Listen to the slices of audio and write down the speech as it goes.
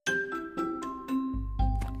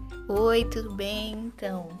Oi, tudo bem?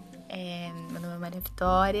 Então, meu nome é Maria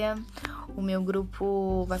Vitória. O meu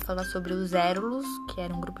grupo vai falar sobre os herulus, que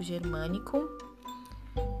era um grupo germânico.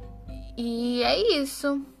 E é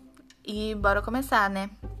isso. E bora começar,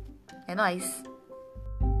 né? É nóis!